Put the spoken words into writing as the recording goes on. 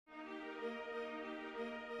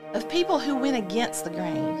of people who went against the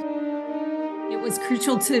grain. It was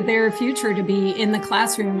crucial to their future to be in the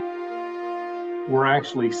classroom. We're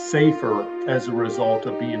actually safer as a result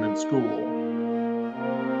of being in school.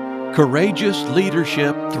 Courageous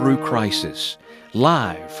Leadership Through Crisis.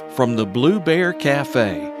 Live from the Blue Bear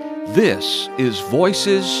Cafe, this is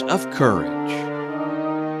Voices of Courage.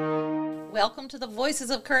 Welcome to the Voices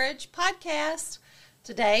of Courage podcast.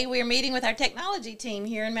 Today we are meeting with our technology team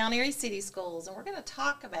here in Mount Airy City Schools, and we're going to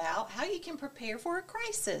talk about how you can prepare for a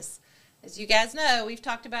crisis. As you guys know, we've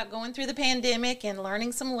talked about going through the pandemic and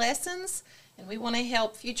learning some lessons, and we want to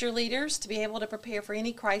help future leaders to be able to prepare for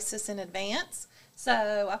any crisis in advance.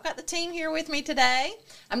 So I've got the team here with me today.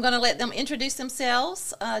 I'm going to let them introduce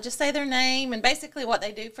themselves, just say their name and basically what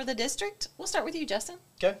they do for the district. We'll start with you, Justin.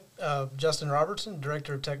 Okay. Justin Robertson,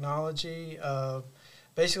 Director of Technology.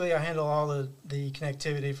 Basically, I handle all the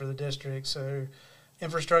connectivity for the district, so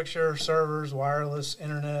infrastructure, servers, wireless,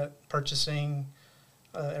 internet, purchasing,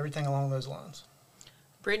 everything along those lines.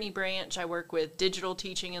 Brittany Branch, I work with digital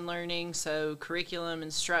teaching and learning, so curriculum,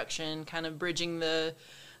 instruction, kind of bridging the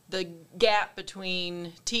gap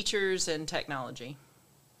between teachers and technology.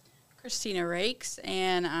 Christina Rakes,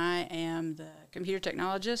 and I am the computer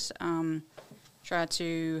technologist. Try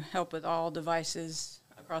to help with all devices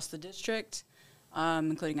across the district,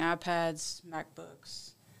 including iPads,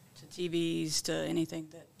 MacBooks, to TVs, to anything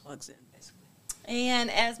that plugs in, basically.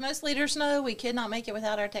 And as most leaders know, we could not make it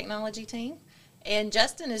without our technology team. And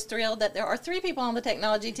Justin is thrilled that there are 3 people on the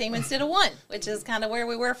technology team instead of 1, which is kind of where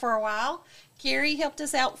we were for a while. Carrie helped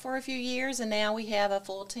us out for a few years, and now we have a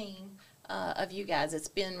full team of you guys. It's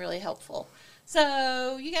been really helpful.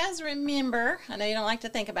 So you guys remember, I know you don't like to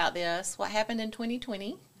think about this, what happened in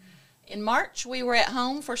 2020. In March, we were at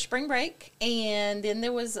home for spring break, and then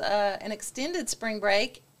there was an extended spring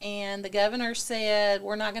break, and the governor said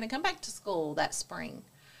we're not going to come back to school that spring.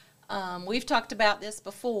 We've talked about this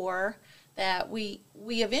before, that we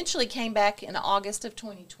eventually came back in August of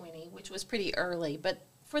 2020, which was pretty early. But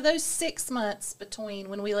for those 6 months between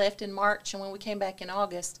when we left in March and when we came back in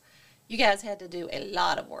August, you guys had to do a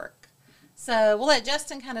lot of work. So we'll let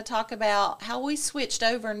Justin kind of talk about how we switched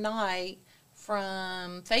overnight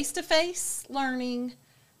from face-to-face learning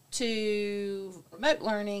to remote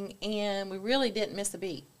learning, and we really didn't miss a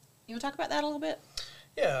beat. You want to talk about that a little bit?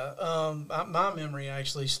 Yeah, my memory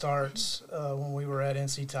actually starts when we were at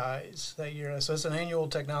NC Ties that year. So it's an annual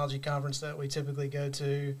technology conference that we typically go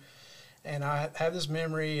to, and I have this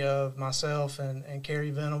memory of myself and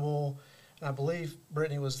Carrie Venable, and I believe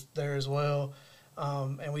Brittany was there as well,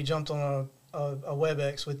 and we jumped on a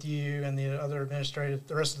WebEx with you and the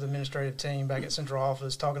rest of the administrative team back at central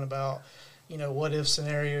office, talking about, what if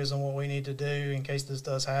scenarios and what we need to do in case this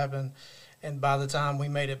does happen. And by the time we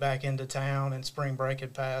made it back into town and spring break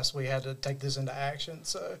had passed, we had to take this into action.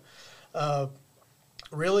 So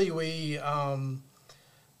really we,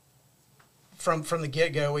 from the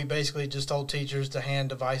get-go, we basically just told teachers to hand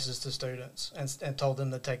devices to students and told them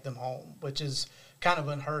to take them home, which is kind of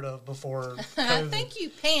unheard of before COVID. I think you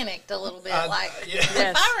panicked a little bit. Yes.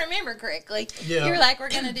 If I remember correctly, you were like, we're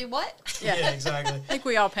going to do what? Yeah, exactly. I think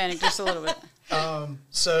we all panicked just a little bit.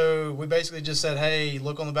 So we basically just said, hey,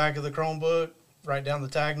 look on the back of the Chromebook, write down the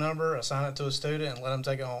tag number, assign it to a student, and let them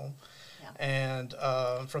take it home. Yeah.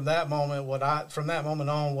 And from that moment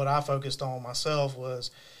on, what I focused on myself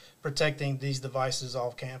was protecting these devices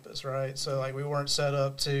off campus, right? So we weren't set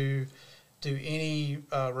up to do any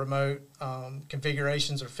remote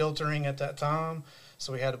configurations or filtering at that time.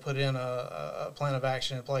 So we had to put in a plan of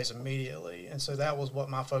action in place immediately. And so that was what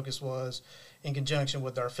my focus was. In conjunction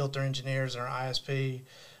with our filter engineers and our ISP,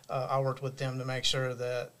 I worked with them to make sure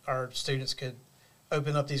that our students could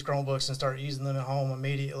open up these Chromebooks and start using them at home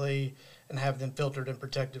immediately and have them filtered and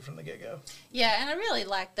protected from the get-go. Yeah, and I really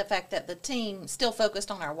liked the fact that the team still focused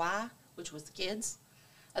on our why, which was the kids.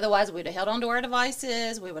 Otherwise, we would have held onto our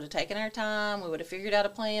devices, we would have taken our time, we would have figured out a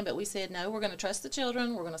plan, but we said, no, we're going to trust the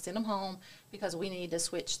children, we're going to send them home because we need to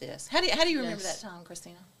switch this. How do you remember that time,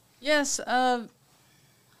 Christina? Yes,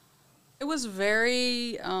 it was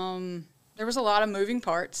very, there was a lot of moving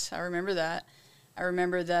parts. I remember that. I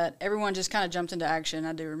remember that everyone just kind of jumped into action.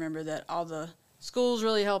 I do remember that all the schools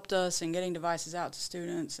really helped us in getting devices out to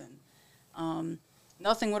students, and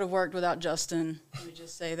nothing would have worked without Justin. Let me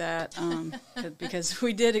just say that, because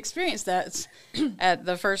we did experience that at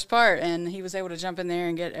the first part, and he was able to jump in there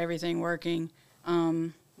and get everything working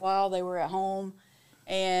while they were at home.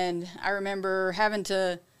 And I remember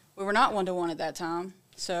we were not one-to-one at that time,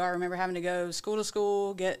 so I remember having to go school to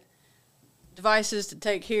school, get devices to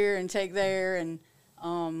take here and take there, and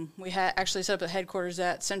we had actually set up a headquarters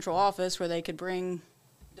at central office where they could bring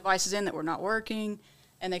devices in that were not working,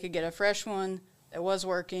 and they could get a fresh one that was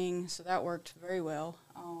working, so that worked very well.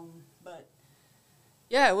 But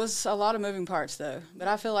yeah, it was a lot of moving parts though. But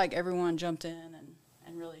I feel like everyone jumped in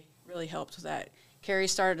and really helped with that. Carrie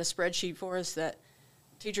started a spreadsheet for us that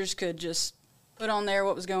teachers could just put on there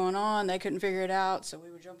what was going on. They couldn't figure it out, so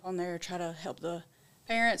we would jump on there and try to help the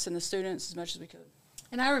parents and the students as much as we could.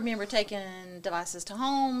 And I remember taking devices to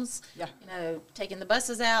homes, taking the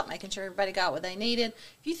buses out, making sure everybody got what they needed.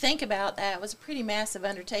 If you think about that, it was a pretty massive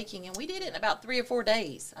undertaking, and we did it in about 3 or 4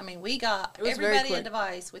 days. I mean, we got everybody a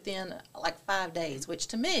device within like 5 days, which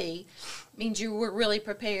to me means you were really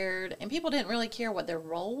prepared, and people didn't really care what their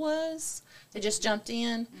role was. They just jumped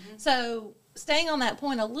in. Mm-hmm. So staying on that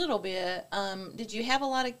point a little bit, did you have a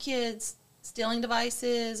lot of kids stealing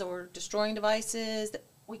devices or destroying devices?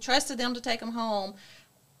 We trusted them to take them home.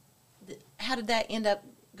 How did that end up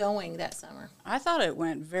going that summer? I thought it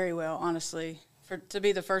went very well, honestly. To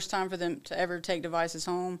be the first time for them to ever take devices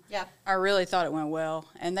home, I really thought it went well.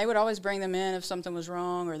 And they would always bring them in if something was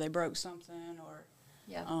wrong or they broke something.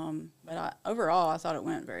 But overall, I thought it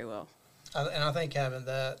went very well. And I think having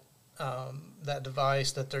that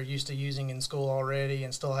device that they're used to using in school already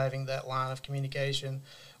and still having that line of communication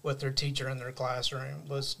with their teacher in their classroom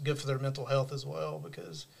was good for their mental health as well,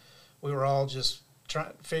 because we were all just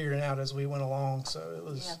figuring out as we went along, so it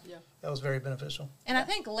was that was very beneficial. And I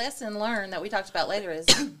think lesson learned that we talked about later is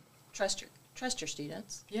trust your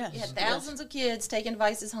students. Yes. You had thousands of kids taking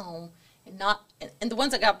devices home, and the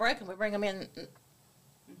ones that got broken, we bring them in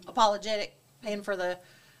apologetic, paying for the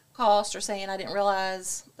cost, or saying I didn't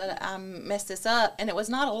realize that I messed this up. And it was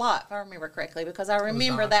not a lot, if I remember correctly, because I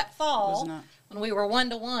remember that fall when we were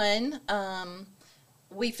 1-to-1.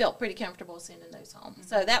 We felt pretty comfortable sending those home. Mm-hmm.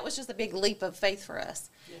 So that was just a big leap of faith for us.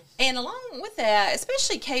 Yes. And along with that,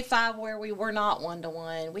 especially K-5 where we were not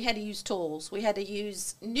 1-to-1, we had to use tools. We had to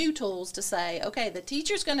use new tools to say, okay, the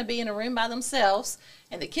teacher's going to be in a room by themselves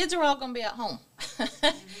and the kids are all going to be at home.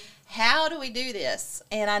 Mm-hmm. How do we do this?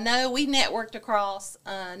 And I know we networked across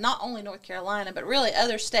not only North Carolina, but really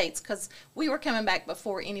other states, because we were coming back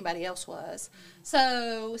before anybody else was. Mm-hmm.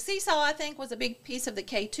 So Seesaw, I think, was a big piece of the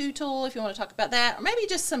K2 tool, if you want to talk about that. Or maybe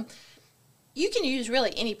just you can use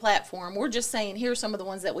really any platform. We're just saying here's some of the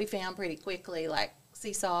ones that we found pretty quickly, like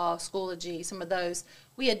Seesaw, Schoology, some of those.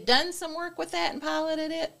 We had done some work with that and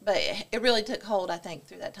piloted it, but it really took hold, I think,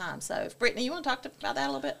 through that time. So, if Brittany, you want to talk about that a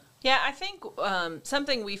little bit? Yeah, I think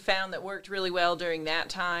something we found that worked really well during that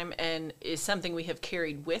time and is something we have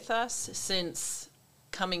carried with us since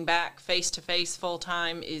coming back face-to-face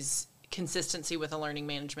full-time is consistency with a learning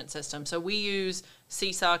management system. So we use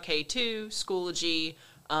Seesaw K2, Schoology,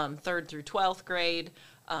 3rd through 12th grade.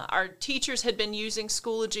 Our teachers had been using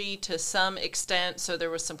Schoology to some extent, so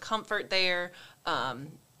there was some comfort there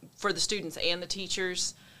for the students and the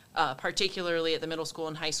teachers. Particularly at the middle school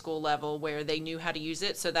and high school level where they knew how to use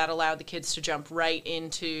it. So that allowed the kids to jump right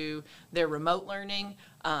into their remote learning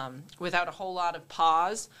without a whole lot of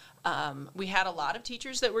pause. We had a lot of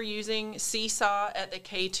teachers that were using Seesaw at the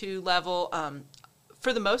K2 level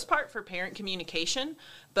for the most part for parent communication,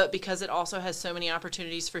 but because it also has so many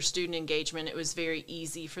opportunities for student engagement, it was very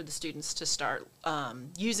easy for the students to start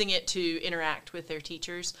using it to interact with their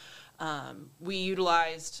teachers. We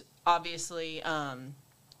utilized, obviously,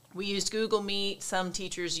 we used Google Meet, some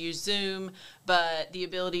teachers use Zoom, but the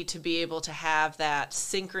ability to be able to have that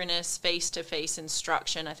synchronous face-to-face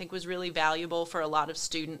instruction I think was really valuable for a lot of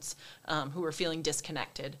students who were feeling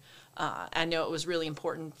disconnected. I know it was really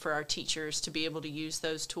important for our teachers to be able to use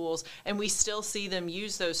those tools, and we still see them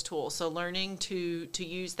use those tools. So learning to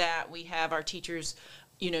use that, we have our teachers,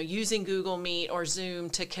 using Google Meet or Zoom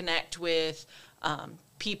to connect with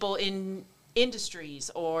people in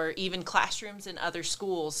industries or even classrooms in other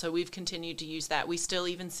schools. So we've continued to use that. We still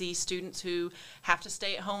even see students who have to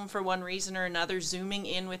stay at home for one reason or another Zooming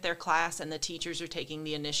in with their class, and the teachers are taking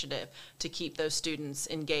the initiative to keep those students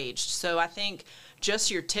engaged. So I think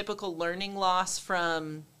just your typical learning loss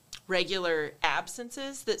from regular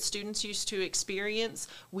absences that students used to experience,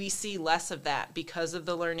 we see less of that because of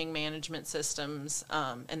the learning management systems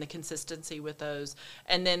and the consistency with those,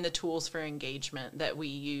 and then the tools for engagement that we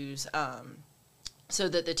use so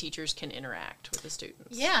that the teachers can interact with the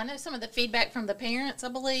students. Yeah, I know some of the feedback from the parents, I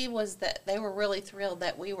believe, was that they were really thrilled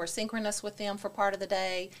that we were synchronous with them for part of the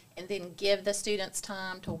day and then give the students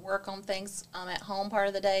time to work on things at home part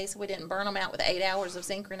of the day, so we didn't burn them out with 8 hours of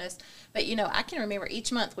synchronous. But, I can remember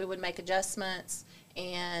each month we would make adjustments,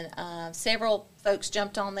 and several folks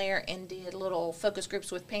jumped on there and did little focus groups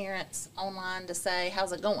with parents online to say,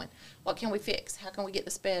 how's it going? What can we fix? How can we get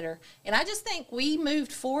this better? And I just think we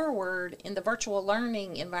moved forward in the virtual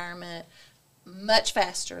learning environment much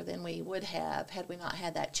faster than we would have had we not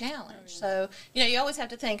had that challenge. So, you always have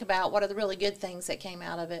to think about what are the really good things that came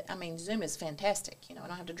out of it. I mean, Zoom is fantastic. I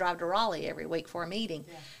don't have to drive to Raleigh every week for a meeting.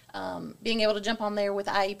 Being able to jump on there with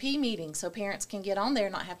IEP meetings so parents can get on there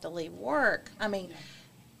and not have to leave work. I mean,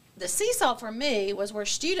 the seesaw for me was where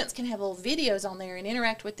students can have little videos on there and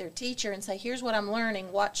interact with their teacher and say, here's what I'm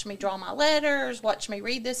learning. Watch me draw my letters. Watch me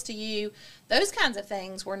read this to you. Those kinds of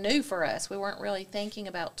things were new for us. We weren't really thinking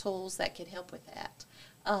about tools that could help with that.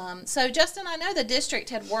 So, Justin, I know the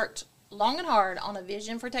district had worked long and hard on a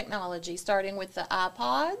vision for technology, starting with the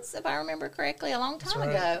iPods, if I remember correctly, a long time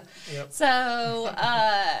ago. Yep. So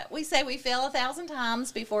we say we fail 1,000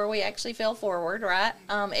 times before we actually fail forward, right?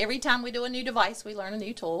 Every time we do a new device, we learn a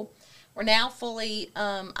new tool. We're now fully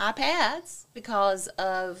iPads because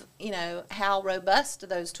of, how robust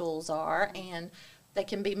those tools are, and they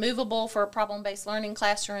can be movable for problem-based learning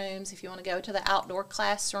classrooms. If you want to go to the outdoor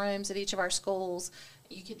classrooms at each of our schools,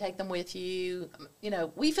 you can take them with you.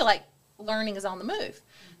 We feel like learning is on the move.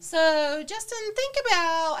 So, Justin, think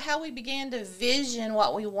about how we began to vision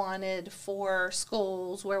what we wanted for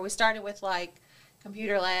schools, where we started with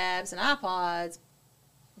computer labs and iPods.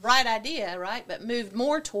 Bright idea, right? But moved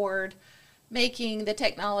more toward making the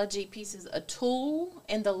technology pieces a tool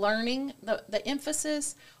and the learning, the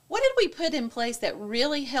emphasis. What did we put in place that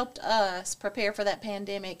really helped us prepare for that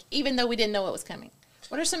pandemic, even though we didn't know it was coming?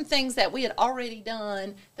 What are some things that we had already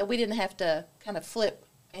done that we didn't have to kind of flip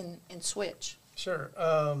and switch? Sure.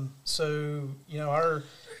 So,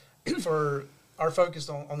 our focus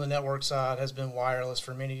on the network side has been wireless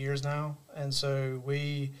for many years now. And so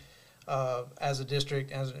we, as a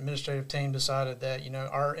district, as an administrative team, decided that,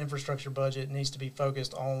 our infrastructure budget needs to be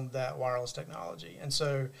focused on that wireless technology. And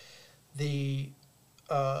so the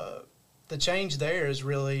change there is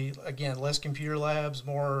really, again, less computer labs,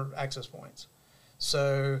 more access points.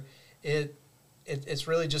 So it's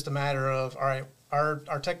really just a matter of, all right,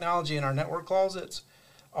 our technology in our network closets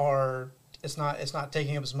it's not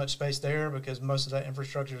taking up as much space there because most of that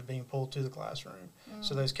infrastructure is being pulled to the classroom.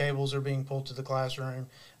 So those cables are being pulled to the classroom.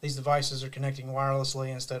 These devices are connecting wirelessly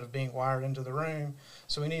instead of being wired into the room.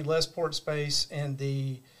 So we need less port space in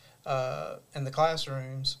the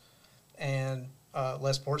classrooms and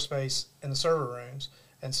less port space in the server rooms.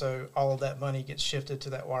 And so all of that money gets shifted to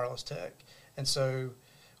that wireless tech. And so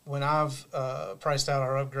when I've priced out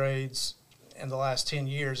our upgrades in the last 10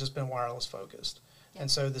 years, it's been wireless focused. Yep.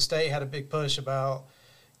 And so the state had a big push about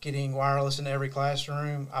getting wireless in every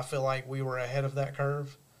classroom. I feel like we were ahead of that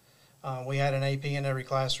curve. We had an AP in every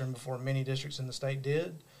classroom before many districts in the state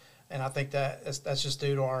did. And I think that's just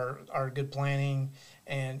due to our good planning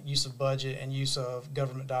and use of budget and use of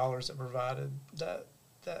government dollars that provided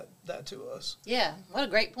that to us. Yeah, what a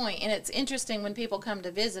great point. And it's interesting when people come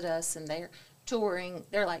to visit us and they're touring,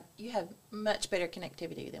 they're like, you have much better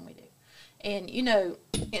connectivity than we do. And,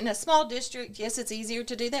 in a small district, yes, it's easier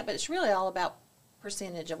to do that, but it's really all about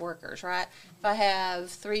percentage of workers, right? If I have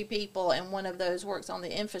 3 people and one of those works on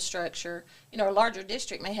the infrastructure, a larger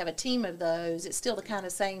district may have a team of those. It's still the kind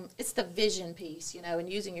of same, it's the vision piece,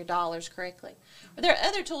 and using your dollars correctly. Are there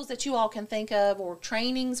other tools that you all can think of or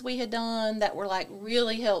trainings we had done that were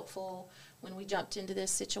really helpful when we jumped into this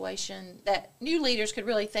situation that new leaders could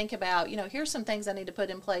really think about, here's some things I need to put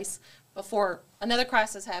in place before another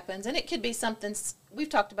crisis happens? And it could be something, we've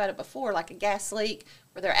talked about it before, like a gas leak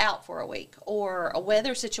where they're out for a week, or a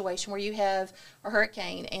weather situation where you have a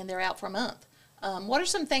hurricane and they're out for a month. What are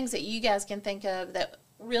some things that you guys can think of that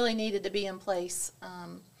really needed to be in place? I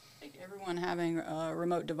think everyone having a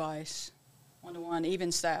remote device, one-to-one,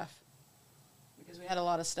 even staff, because we had a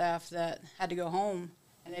lot of staff that had to go home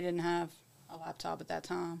and they didn't have a laptop at that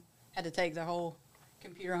time, had to take their whole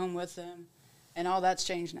computer home with them, and all that's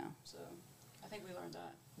changed now. So I think we learned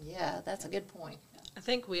that. Yeah, that's a good point. I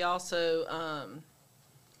think we also,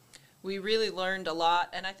 we really learned a lot,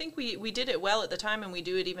 and I think we did it well at the time, and we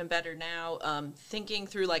do it even better now, thinking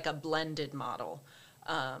through a blended model,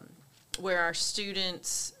 where our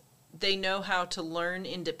students, they know how to learn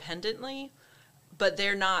independently, but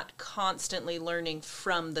they're not constantly learning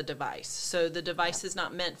from the device. So the device is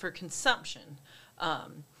not meant for consumption.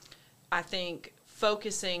 I think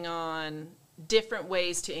focusing on different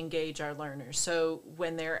ways to engage our learners. So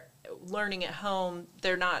when they're learning at home,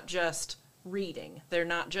 they're not just reading. They're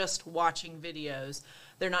not just watching videos.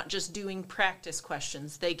 They're not just doing practice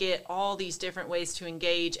questions. They get all these different ways to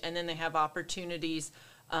engage, and then they have opportunities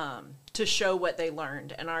to show what they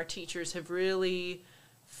learned. And our teachers have really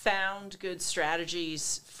found good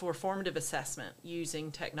strategies for formative assessment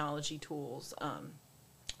using technology tools.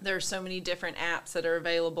 There are so many different apps that are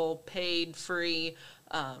available, paid, free.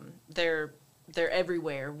 They're they're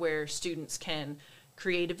everywhere, where students can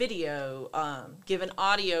create a video, give an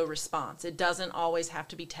audio response. It doesn't always have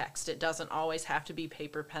to be text. It doesn't always have to be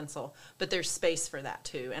paper, pencil, but there's space for that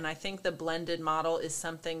too. And I think the blended model is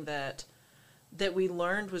something that we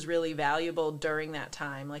learned was really valuable during that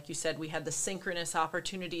time. Like you said, we had the synchronous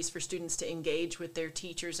opportunities for students to engage with their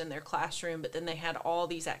teachers in their classroom, but then they had all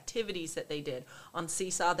these activities that they did. On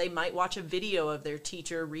Seesaw, they might watch a video of their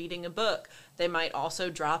teacher reading a book. They might also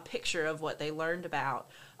draw a picture of what they learned about,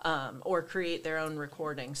 or create their own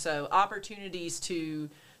recording. So opportunities to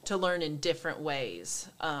learn in different ways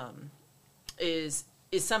is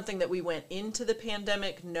something that we went into the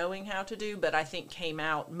pandemic knowing how to do, but I think came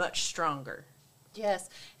out much stronger. Yes,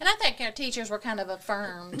 and I think our teachers were kind of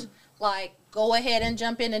affirmed, like, go ahead and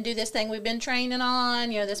jump in and do this thing we've been training on,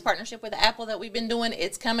 this partnership with Apple that we've been doing,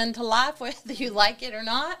 it's coming to life whether you like it or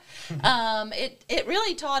not. It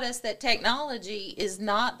really taught us that technology is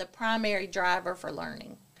not the primary driver for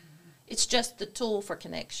learning. It's just the tool for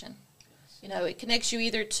connection. It connects you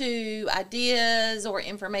either to ideas or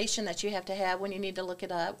information that you have to have when you need to look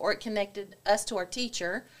it up, or it connected us to our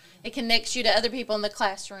teacher. It connects you to other people in the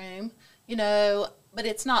classroom, but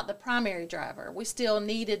it's not the primary driver. We still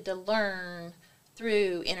needed to learn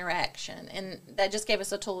through interaction, and that just gave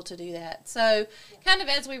us a tool to do that. So kind of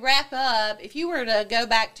as we wrap up, if you were to go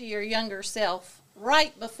back to your younger self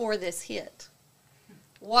right before this hit,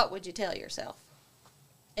 what would you tell yourself?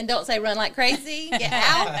 And don't say run like crazy, get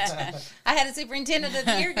out. I had a superintendent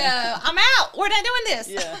a year ago, I'm out, we're not doing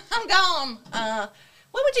this, I'm gone.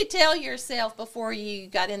 What would you tell yourself before you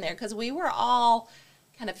got in there? Because we were all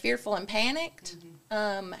kind of fearful and panicked.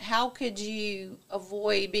 How could you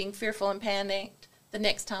avoid being fearful and panicked the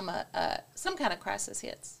next time some kind of crisis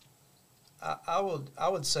hits? I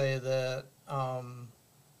would say that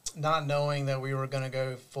not knowing that we were going to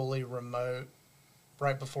go fully remote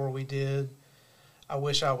right before we did, I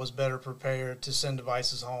wish I was better prepared to send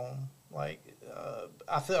devices home. Like,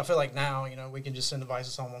 I feel like now, we can just send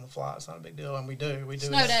devices home on the fly. It's not a big deal, and we do.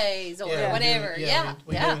 Snow days or whatever.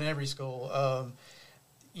 We do in every school.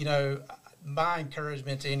 My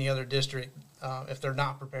encouragement to any other district, if they're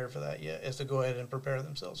not prepared for that yet, is to go ahead and prepare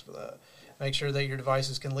themselves for that. Make sure that your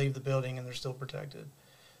devices can leave the building and they're still protected.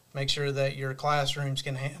 Make sure that your classrooms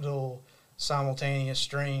can handle simultaneous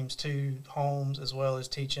streams to homes as well as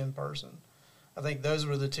teach in person. I think those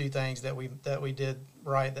were the two things that we did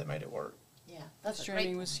right that made it work. Yeah, that's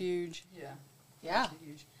streaming was huge. Yeah.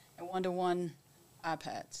 Huge. And one-to-one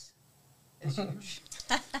iPads is huge.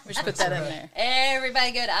 We should put that in there.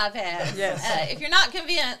 Everybody go to iPads. Yes. If you're not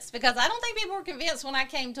convinced, because I don't think people were convinced when I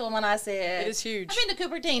came to them when I said, it is huge. I've been to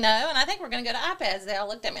Cupertino, and I think we're going to go to iPads. They all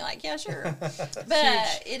looked at me like, yeah, sure.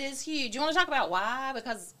 But it is huge. You want to talk about why?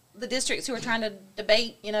 Because the districts who are trying to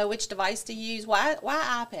debate, which device to use, why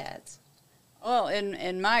iPads? Well,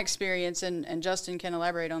 in my experience, and Justin can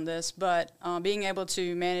elaborate on this, but being able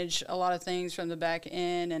to manage a lot of things from the back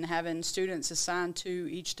end and having students assigned to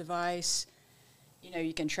each device,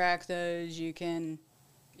 you can track those. You can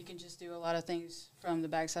just do a lot of things from the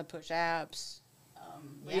backside, push apps,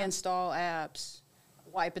 reinstall apps,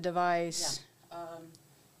 wipe a device,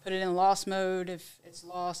 put it in lost mode if it's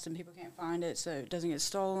lost and people can't find it so it doesn't get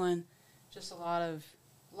stolen. Just a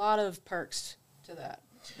lot of perks to that.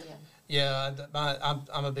 Yeah,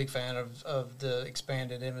 I'm a big fan of the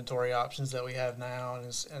expanded inventory options that we have now, and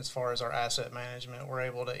as far as our asset management, we're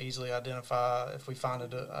able to easily identify if we find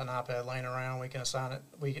an iPad laying around, we can assign it.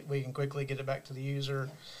 We can quickly get it back to the user.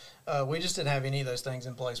 We just didn't have any of those things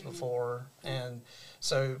in place before, and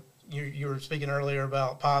so you were speaking earlier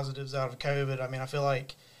about positives out of COVID. I mean, I feel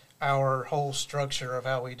like our whole structure of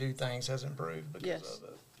how we do things has improved because of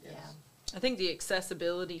it. I think the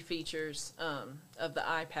accessibility features of the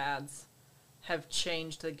iPads have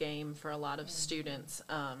changed the game for a lot of students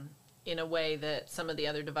in a way that some of the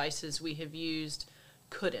other devices we have used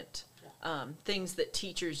couldn't. Things that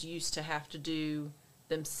teachers used to have to do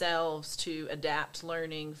themselves to adapt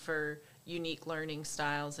learning for unique learning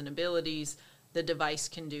styles and abilities, the device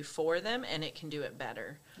can do for them, and it can do it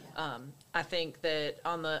better. I think that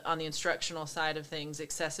on the instructional side of things,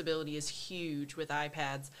 accessibility is huge with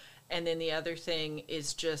iPads. And then the other thing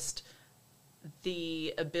is just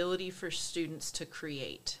the ability for students to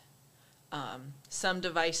create. Some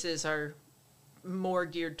devices are more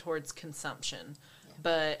geared towards consumption,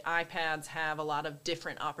 but iPads have a lot of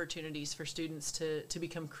different opportunities for students to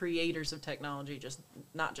become creators of technology,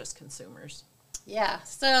 not just consumers. Yeah,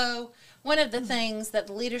 so one of the things that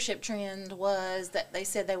the leadership trend was that they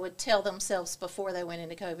said they would tell themselves before they went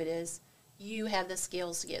into COVID is, you have the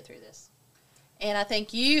skills to get through this. And I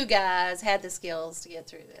think you guys had the skills to get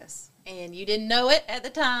through this. And you didn't know it at the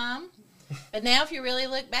time, But now if you really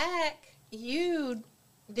look back, you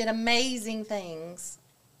did amazing things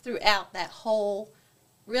throughout that whole,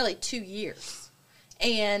 really 2 years.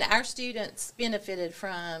 And our students benefited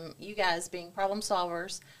from you guys being problem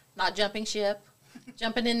solvers, not jumping ship,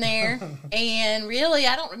 jumping in there. And really,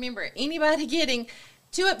 I don't remember anybody getting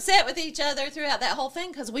too upset with each other throughout that whole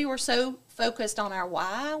thing because we were so focused on our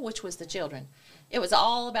why, which was the children. It was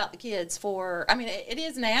all about the kids it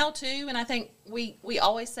is now too, and I think we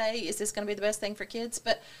always say, is this going to be the best thing for kids?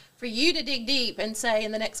 But for you to dig deep and say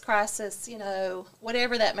in the next crisis,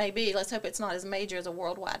 whatever that may be, let's hope it's not as major as a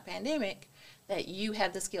worldwide pandemic, that you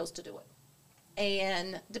have the skills to do it.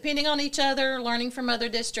 And depending on each other, learning from other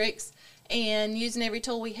districts, and using every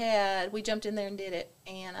tool we had, we jumped in there and did it.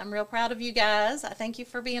 And I'm real proud of you guys. I thank you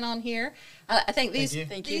for being on here. I think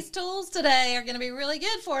these tools today are going to be really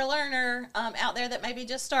good for a learner out there that may be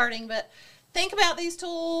just starting. But think about these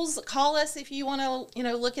tools. Call us if you want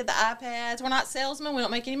to, look at the iPads. We're not salesmen. We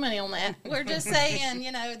don't make any money on that. We're just saying,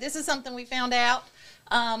 this is something we found out.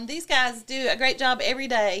 These guys do a great job every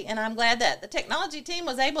day, and I'm glad that the technology team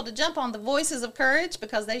was able to jump on the Voices of Courage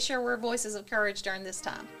because they sure were voices of courage during this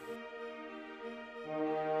time.